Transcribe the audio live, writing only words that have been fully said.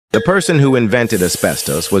The person who invented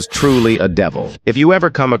asbestos was truly a devil. If you ever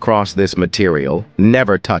come across this material,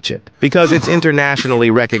 never touch it, because it's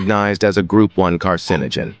internationally recognized as a Group 1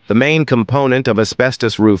 carcinogen. The main component of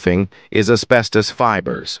asbestos roofing is asbestos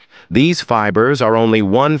fibers. These fibers are only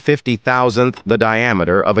 1/50,000th the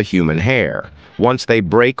diameter of a human hair. Once they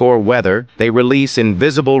break or weather, they release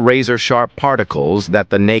invisible razor-sharp particles that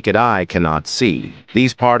the naked eye cannot see.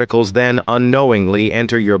 These particles then unknowingly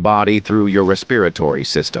enter your body through your respiratory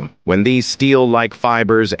system. When these steel-like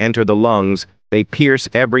fibers enter the lungs, they pierce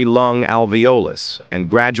every lung alveolus and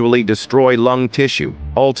gradually destroy lung tissue,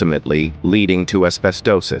 ultimately leading to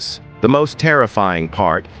asbestosis. The most terrifying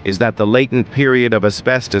part is that the latent period of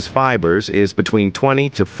asbestos fibers is between 20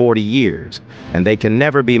 to 40 years, and they can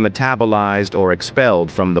never be metabolized or expelled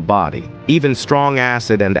from the body. Even strong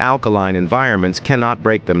acid and alkaline environments cannot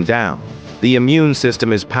break them down. The immune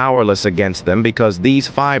system is powerless against them because these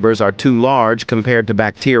fibers are too large compared to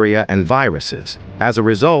bacteria and viruses. As a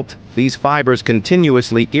result, these fibers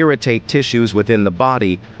continuously irritate tissues within the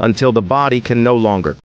body until the body can no longer